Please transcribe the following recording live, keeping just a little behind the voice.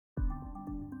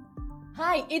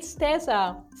Hi, it's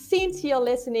Tessa. Since you're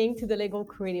listening to the Legal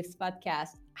Creatives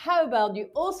podcast, how about you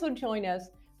also join us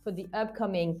for the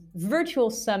upcoming virtual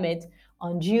summit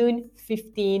on June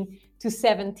 15 to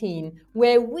 17,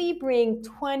 where we bring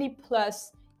 20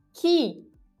 plus key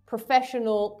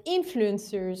professional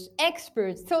influencers,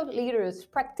 experts, thought leaders,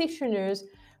 practitioners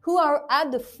who are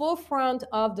at the forefront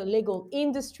of the legal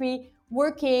industry,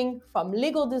 working from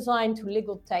legal design to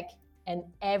legal tech and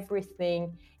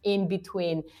everything in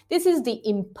between. This is the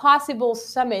Impossible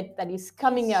Summit that is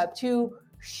coming up to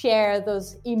share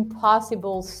those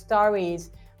impossible stories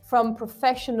from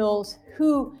professionals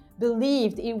who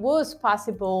believed it was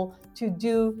possible to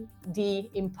do the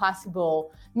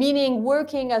impossible, meaning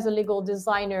working as a legal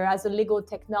designer, as a legal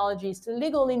technologist, a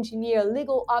legal engineer,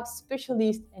 legal ops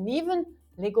specialist, and even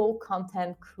legal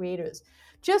content creators.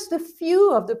 Just a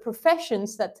few of the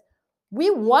professions that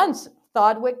we once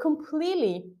thought were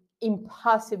completely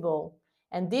impossible.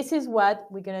 And this is what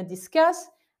we're going to discuss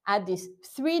at this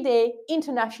 3-day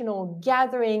international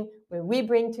gathering where we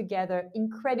bring together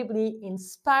incredibly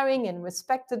inspiring and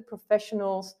respected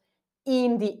professionals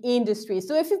in the industry.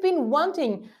 So if you've been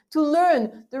wanting to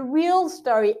learn the real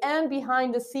story and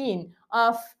behind the scene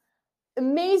of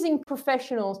amazing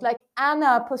professionals like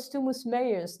Anna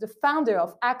Postumus-Meyers, the founder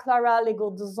of Aclara Legal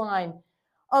Design,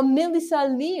 or Melissa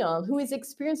Leon, who is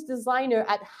experienced designer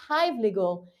at Hive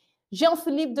Legal,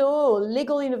 Jean-Philippe Dehaut,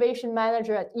 Legal Innovation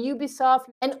Manager at Ubisoft,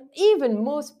 and even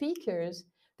more speakers,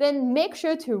 then make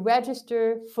sure to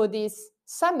register for this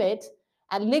summit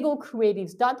at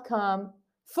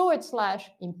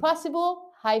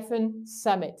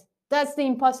legalcreatives.com/impossible-summit. That's the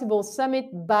Impossible Summit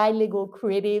by Legal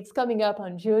Creatives coming up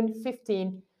on June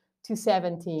 15 to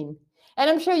 17. And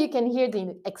I'm sure you can hear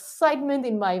the excitement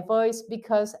in my voice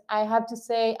because I have to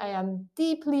say I am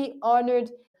deeply honored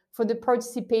for the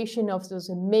participation of those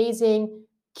amazing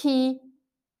key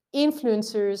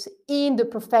influencers in the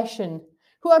profession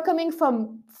who are coming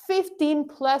from 15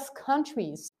 plus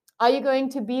countries. Are you going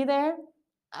to be there?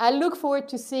 I look forward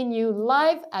to seeing you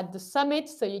live at the summit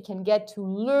so you can get to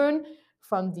learn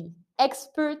from the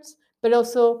experts, but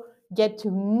also get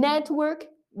to network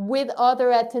with other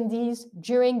attendees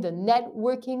during the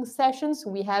networking sessions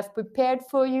we have prepared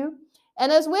for you, and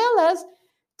as well as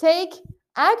take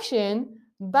action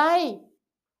by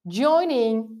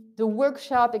joining the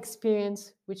workshop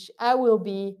experience, which I will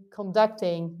be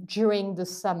conducting during the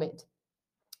summit.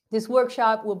 This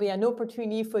workshop will be an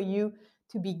opportunity for you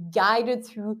to be guided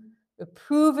through a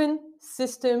proven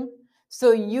system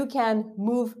so you can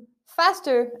move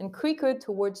faster and quicker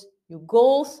towards your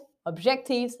goals,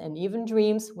 objectives, and even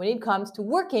dreams when it comes to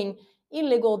working in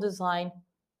legal design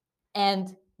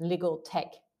and legal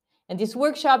tech. And this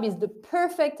workshop is the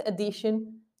perfect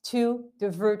addition to the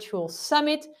virtual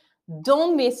summit.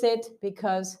 Don't miss it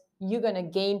because you're going to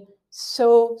gain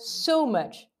so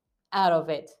much out of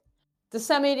it. The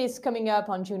summit is coming up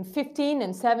on June 15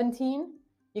 and 17.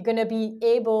 You're going to be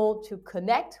able to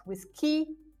connect with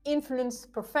key influence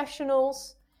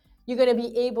professionals. You're going to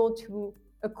be able to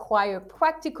acquire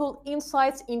practical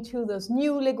insights into those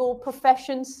new legal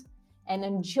professions and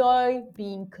enjoy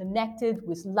being connected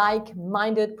with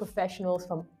like-minded professionals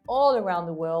from all around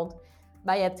the world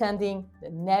by attending the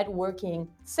networking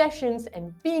sessions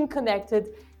and being connected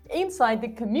inside the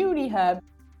community hub.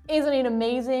 Isn't it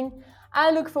amazing? I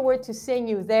look forward to seeing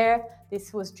you there.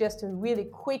 This was just a really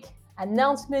quick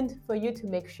announcement for you to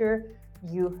make sure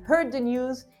you heard the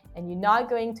news and you're not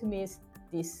going to miss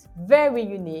this very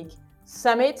unique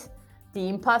summit, the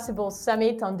Impossible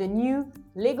Summit on the new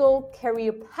legal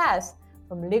career path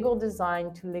from legal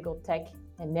design to legal tech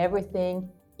and everything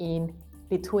in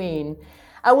between.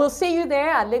 I will see you there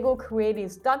at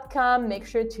legalcreatives.com. Make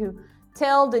sure to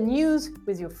tell the news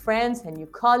with your friends and your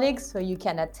colleagues so you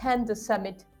can attend the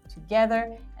summit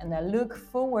together. And I look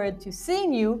forward to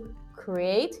seeing you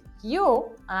create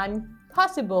your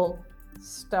impossible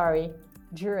story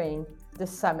during the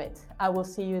summit. I will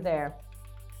see you there.